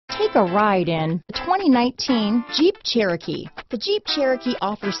Take a ride in the 2019 Jeep Cherokee. The Jeep Cherokee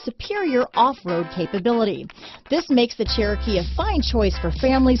offers superior off-road capability. This makes the Cherokee a fine choice for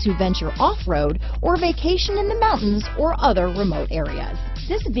families who venture off-road or vacation in the mountains or other remote areas.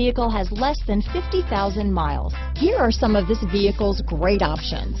 This vehicle has less than 50,000 miles. Here are some of this vehicle's great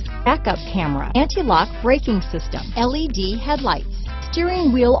options: backup camera, anti-lock braking system, LED headlights,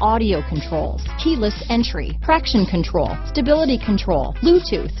 steering wheel audio controls, keyless entry, traction control, stability control,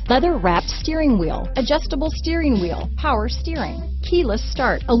 Bluetooth, leather-wrapped steering wheel, adjustable steering wheel, power steering, keyless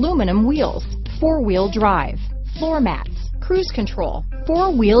start, aluminum wheels, four-wheel drive, floor mats, cruise control,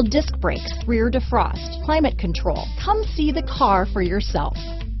 four-wheel disc brakes, rear defrost, climate control. Come see the car for yourself.